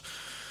about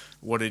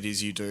what it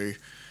is you do.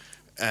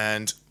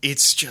 And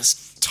it's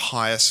just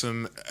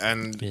tiresome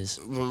and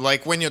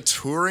like when you're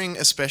touring,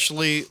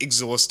 especially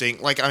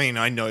exhausting. Like, I mean,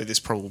 I know this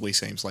probably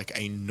seems like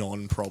a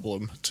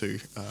non-problem to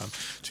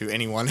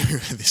anyone who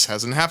this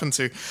hasn't happened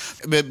to.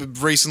 But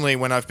recently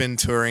when I've been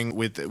touring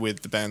with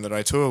the band that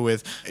I tour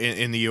with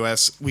in the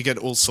US, we get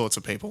all sorts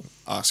of people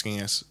asking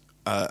us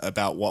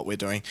about what we're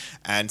doing.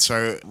 And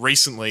so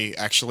recently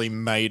actually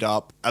made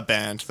up a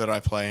band that I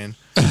play in.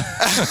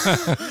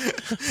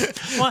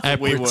 A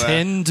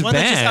pretend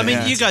band. I mean,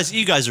 you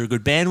guys are a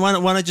good band. Why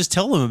don't I just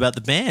tell them about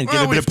the band?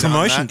 Get a bit of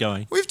promotion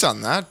going. We've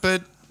done that,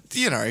 but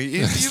you know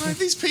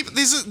these people.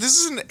 This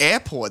is an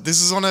airport.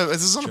 This is on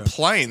a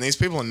plane. These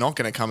people are not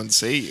going to come and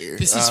see you.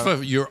 This is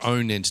for your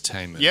own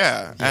entertainment.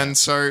 Yeah, and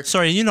so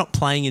sorry, you're not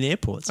playing in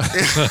airports.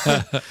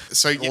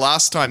 So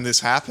last time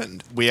this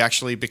happened, we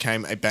actually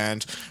became a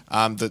band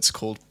that's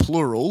called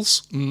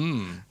Plurals.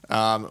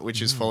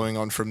 Which is following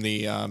on from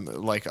the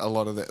like a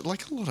lot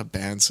of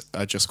bands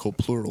are just called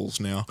Plurals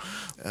now.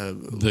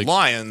 The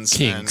Lions,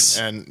 Kinks,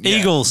 and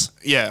Eagles,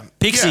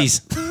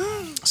 Pixies. Yeah.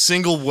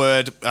 Single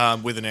word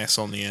with an S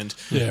on the end.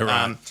 Yeah,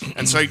 right.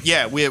 And so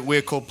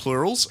we're called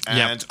Plurals,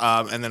 and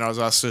then I was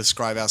asked to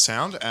describe our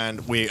sound,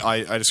 and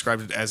I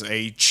described it as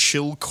a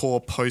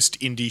chillcore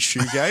post indie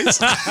shoegaze.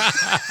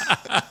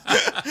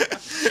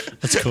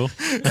 That's cool.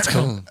 That's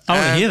cool. I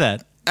want to hear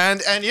that.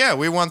 And yeah,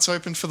 we once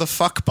opened for the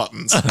Fuck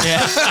Buttons. Yeah.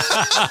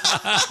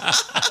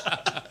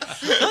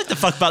 I like the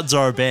Fuck Buttons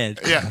are a band.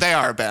 Yeah, they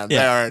are a band.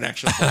 Yeah. They are an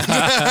actual band.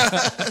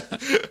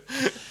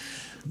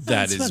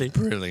 That is funny.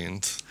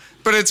 Brilliant.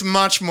 But it's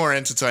much more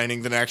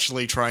entertaining than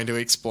actually trying to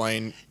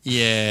explain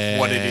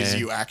what it is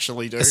you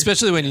actually do.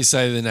 Especially when you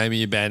say the name of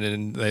your band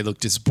and they look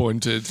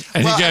disappointed.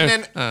 And you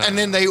go, and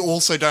then they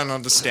also don't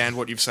understand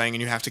what you're saying,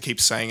 and you have to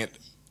keep saying it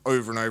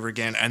over and over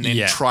again and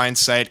then try and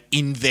say it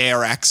in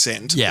their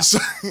accent. Yeah. So,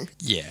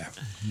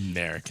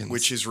 Americans.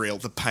 Which is real.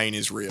 The pain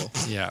is real.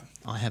 Yeah.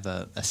 I have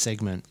a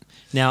segment.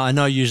 Now, I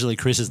know usually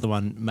Chris is the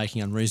one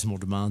making unreasonable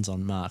demands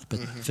on Mark,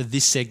 but for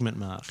this segment,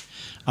 Mark,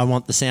 I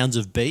want the sounds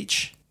of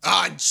beach.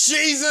 Ah,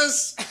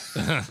 Jesus!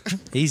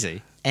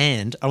 Easy.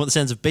 And I want the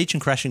sounds of beach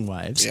and crashing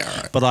waves. Yeah,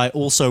 right. But I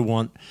also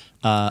want...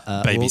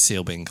 Baby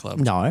Seal Bean Club.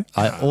 No,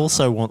 I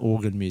also want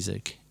organ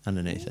music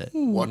underneath it.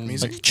 What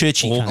music? Like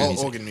churchy kind of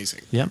music. Organ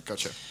music. Yep.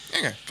 Gotcha.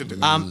 Okay, good to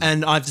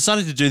and I've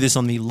decided to do this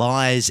on the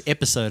Lies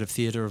episode of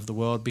Theatre of the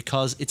World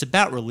because it's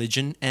about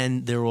religion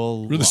and they're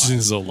all Religion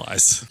lies. is all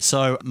lies.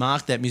 So,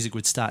 Mark, that music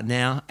would start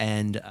now,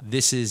 and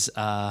this is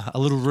a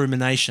little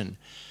rumination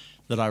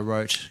that I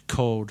wrote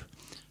called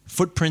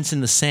Footprints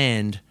in the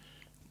Sand,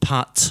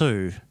 Part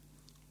 2,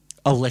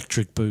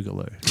 Electric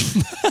Boogaloo.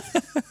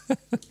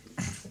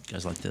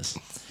 Goes like this.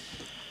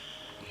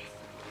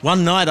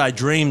 One night I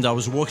dreamed I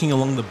was walking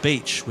along the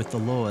beach with the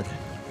Lord.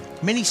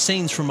 Many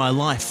scenes from my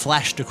life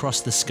flashed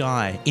across the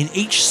sky. In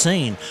each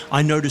scene,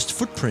 I noticed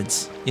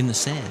footprints in the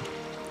sand.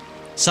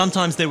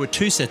 Sometimes there were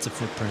 2 sets of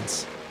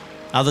footprints.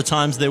 Other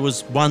times there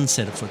was 1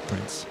 set of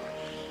footprints.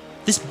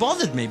 This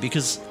bothered me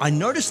because I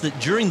noticed that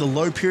during the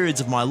low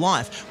periods of my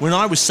life, when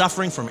I was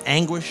suffering from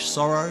anguish,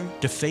 sorrow,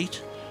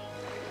 defeat,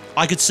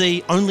 I could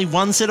see only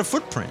 1 set of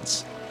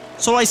footprints.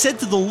 So I said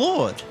to the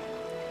Lord,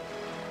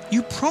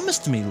 "You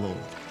promised me, Lord,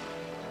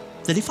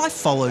 that if I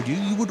followed you,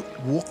 you would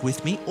walk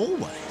with me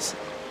always.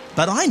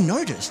 But I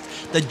noticed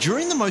that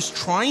during the most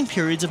trying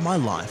periods of my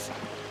life,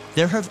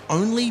 there have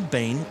only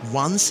been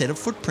 1 set of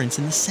footprints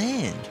in the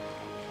sand.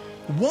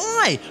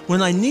 Why,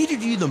 when I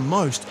needed you the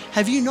most,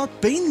 have you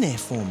not been there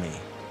for me?"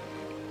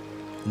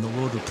 And the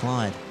Lord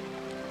replied,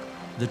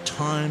 "The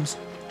times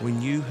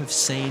when you have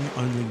seen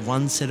only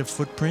 1 set of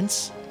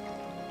footprints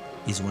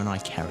is when I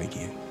carried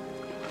you."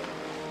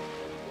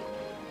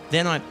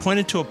 Then I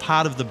pointed to a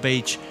part of the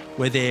beach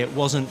where there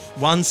wasn't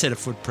 1 set of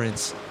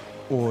footprints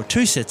or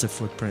 2 sets of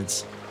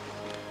footprints.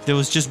 There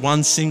was just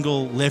 1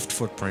 single left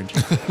footprint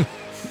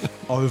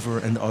over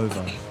and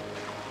over.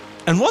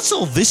 "And what's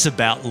all this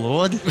about,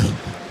 Lord?"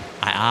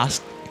 I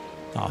asked.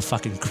 Oh, a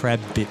fucking crab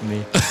bit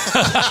me.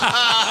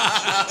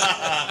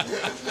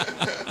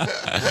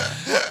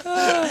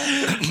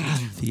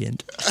 The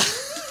end.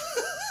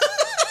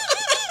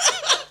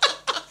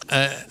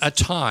 A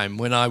time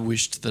when I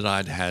wished that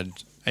I'd had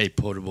a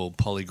portable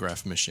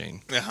polygraph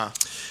machine. I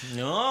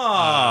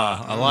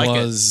like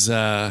it.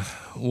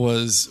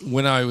 Was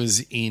when I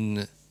was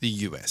in the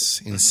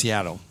US, in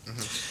Seattle.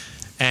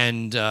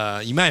 And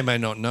you may or may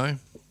not know,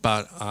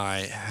 but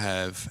I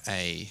have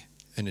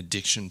an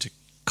addiction to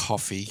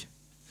coffee,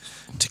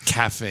 to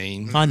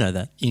caffeine. I know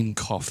that. In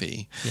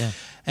coffee. Yeah.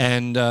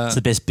 And it's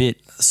the best bit.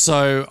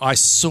 So I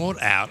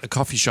sought out a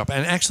coffee shop,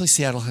 and actually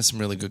Seattle has some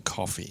really good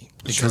coffee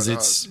because it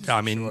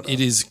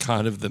is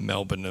kind of the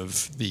Melbourne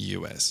of the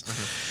US.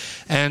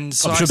 And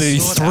so I'm sure they'd be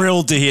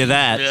thrilled to hear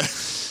that.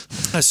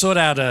 I sought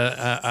out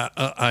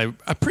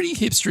a pretty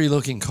hipstery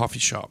looking coffee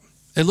shop.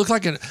 It looked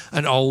like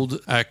an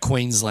old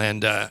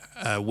Queenslander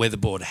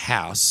weatherboard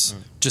house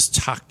just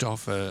tucked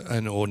off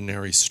an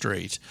ordinary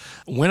street.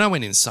 When I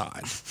went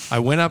inside, I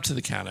went up to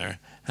the counter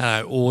and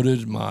I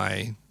ordered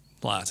my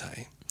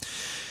latte.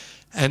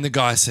 And the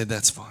guy said,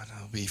 "That's fine,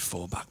 it'll be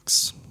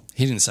 $4."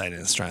 He didn't say it in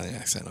an Australian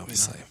accent,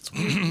 obviously.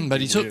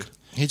 But he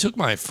took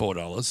my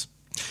 $4.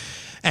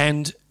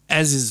 And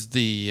as is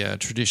the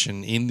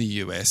tradition in the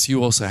US,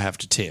 you also have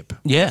to tip.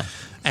 Yeah.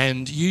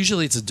 And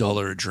usually it's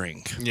 $1 a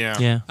drink.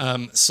 Yeah.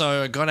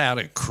 So I got out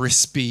a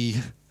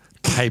crispy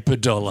paper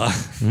dollar.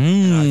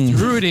 I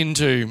threw it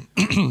into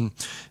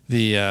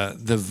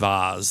the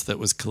vase that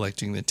was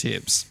collecting the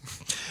tips.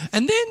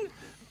 And then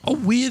a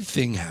weird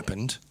thing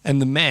happened,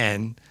 and the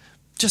man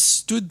just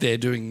stood there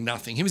doing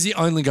nothing. He was the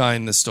only guy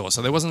in the store.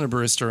 So there wasn't a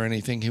barista or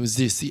anything. He was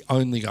the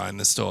only guy in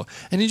the store.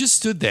 And he just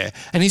stood there.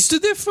 And he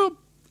stood there for,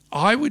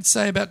 I would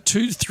say, about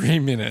 2 to 3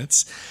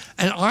 minutes.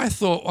 And I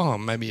thought, oh,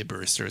 maybe a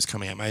barista is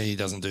coming out. Maybe he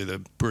doesn't do the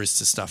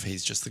barista stuff.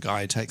 He's just the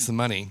guy who takes the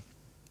money.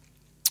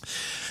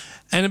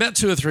 And about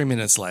 2 or 3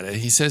 minutes later,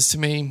 he says to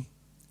me,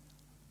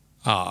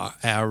 our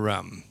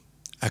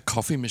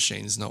coffee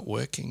machine's not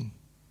working.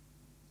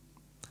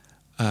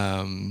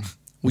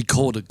 We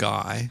called a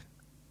guy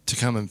to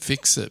come and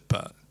fix it,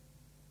 but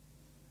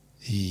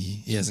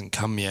he hasn't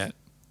come yet.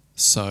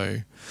 So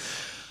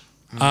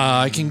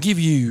I can give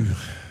you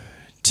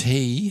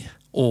tea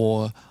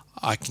or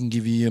I can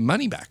give you your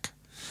money back.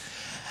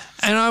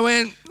 And I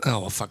went, oh,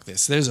 well, fuck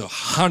this. There's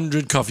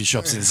 100 coffee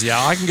shops in this.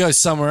 Yeah, I can go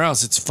somewhere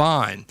else. It's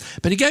fine.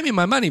 But he gave me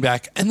my money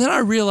back. And then I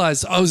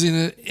realized I was in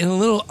a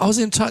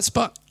tight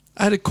spot.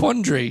 I had a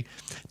quandary.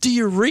 Do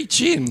you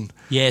reach in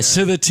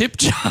to the tip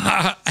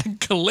jar and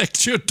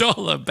collect your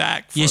dollar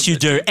back? Yes, you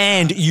do.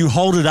 And you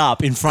hold it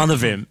up in front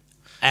of him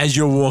as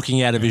you're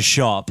walking out of his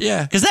shop.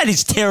 Yeah. Because that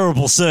is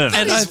terrible service.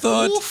 And I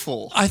thought,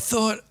 awful.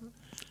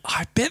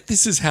 I bet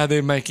this is how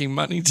they're making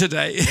money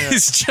today.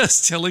 It's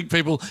just telling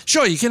people,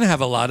 sure, you can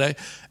have a latte.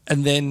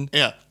 And then,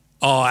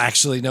 oh,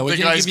 actually, no, we're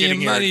going to give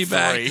you your money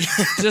back.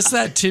 Just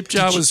that tip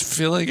jar was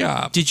filling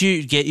up. Did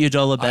you get your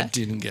dollar back? I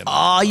didn't get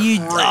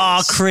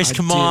my Chris,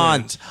 come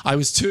on. I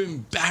was too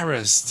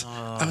embarrassed.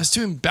 I was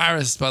too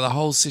embarrassed by the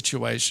whole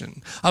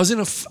situation. I was in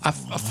a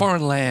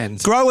foreign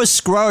land. Grow a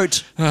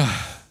scrote.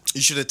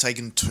 You should have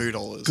taken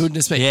 $2.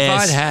 Goodness me.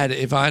 Yes.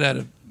 If I'd had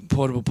a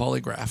portable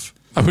polygraph,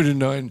 I would have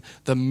known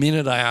the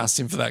minute I asked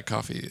him for that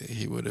coffee,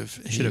 he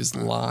was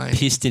lying.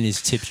 Pissed in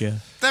his tip jar.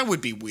 That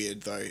would be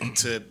weird, though,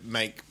 to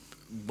make,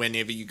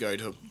 whenever you go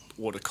to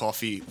order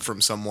coffee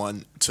from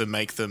someone, to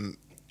make them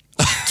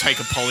take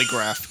a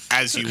polygraph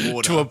as you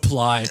order. To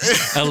apply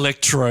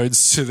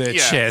electrodes to their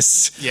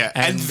chest. Yeah,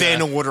 and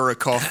then order a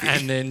coffee.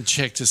 And then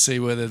check to see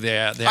whether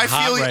their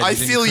heart rate I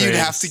is feel you'd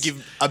increased. have to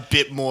give a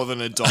bit more than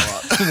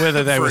 $1.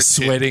 Whether they for were a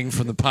tip. sweating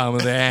from the palm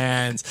of their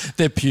hands,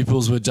 their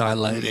pupils were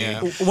dilating.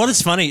 Yeah. What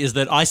is funny is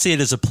that I see it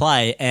as a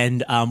play,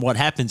 and what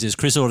happens is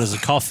Chris orders a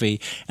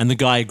coffee, and the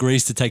guy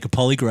agrees to take a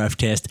polygraph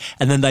test,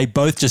 and then they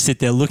both just sit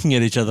there looking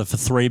at each other for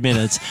 3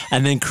 minutes,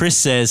 and then Chris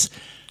says,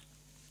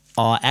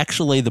 "Oh,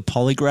 actually, the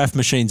polygraph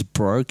machine's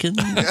broken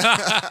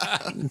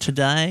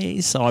today,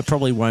 so I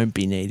probably won't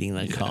be needing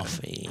the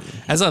coffee."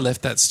 As I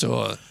left that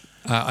store,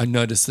 I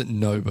noticed that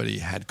nobody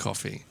had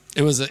coffee.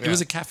 It was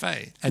a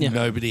cafe, and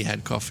nobody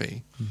had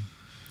coffee.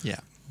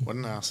 Yeah. What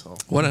an asshole.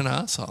 What an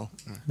asshole.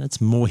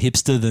 That's more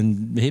hipster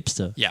than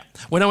hipster. Yeah.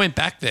 When I went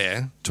back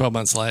there 12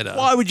 months later.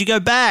 Why would you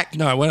go back?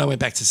 No, when I went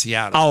back to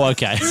Seattle. Oh,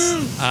 okay.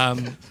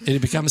 It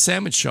had become a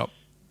sandwich shop.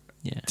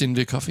 Yeah. Didn't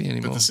do coffee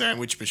anymore. But the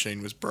sandwich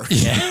machine was broken.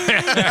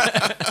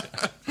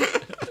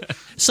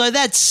 So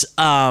that's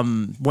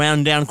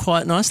wound down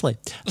quite nicely.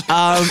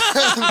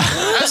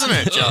 Hasn't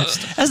it,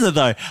 just? Hasn't it,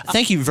 though?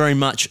 Thank you very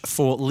much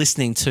for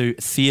listening to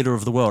Theatre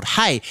of the World.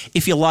 Hey,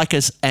 if you like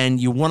us and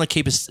you want to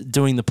keep us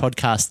doing the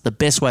podcast, the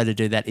best way to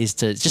do that is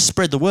to just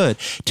spread the word.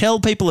 Tell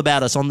people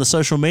about us on the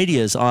social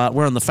medias.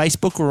 We're on the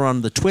Facebook, we're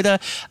on the Twitter,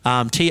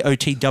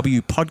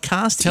 TOTW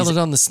Podcast. Tell it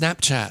on the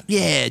Snapchat.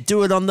 Yeah,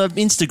 do it on the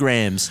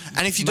Instagrams.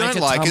 And if you Make don't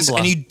a like us Tumblr.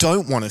 and you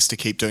don't want us to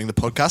keep doing the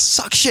podcast,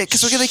 suck shit,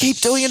 because we're going to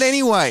keep doing it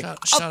anyway.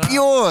 Shut Up up.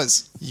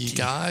 yours. You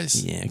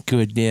guys. Yeah,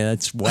 good. Yeah,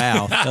 that's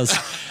wow. That was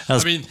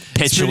I mean, it's pretty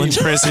petulant.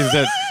 impressive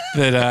that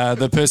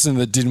the person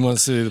that didn't want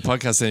us to do the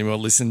podcast anymore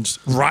listened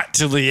right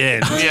till the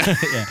end. Yeah.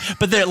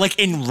 But they're like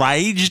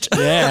enraged.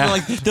 Yeah.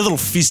 Like their little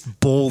fist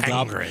balled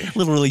Angry. up,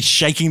 literally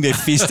shaking their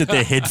fist at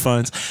their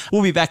headphones.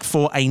 We'll be back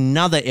for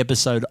another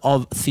episode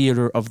of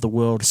Theatre of the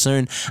World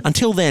soon.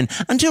 Until then,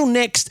 until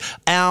next,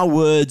 our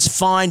words,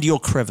 find your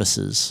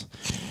crevices.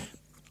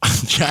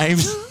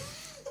 James?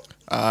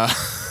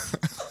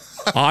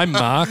 I'm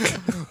Mark.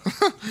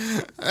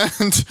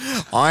 And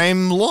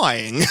I'm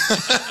lying.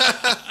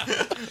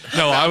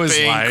 No, I was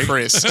Being lying.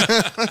 Chris.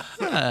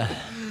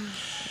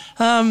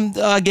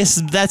 I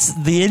guess that's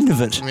the end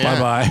of it. Yeah.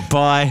 Bye-bye.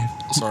 Bye.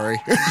 Sorry.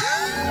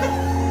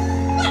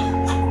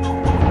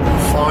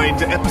 Find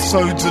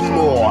episodes and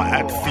more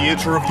at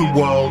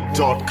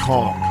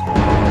theatreoftheworld.com.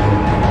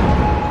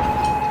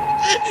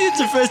 It's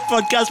the first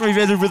podcast we've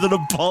ended with an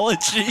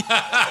apology.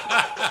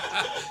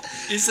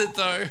 Is it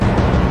though?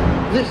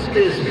 This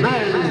is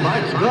Man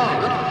Bites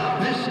God.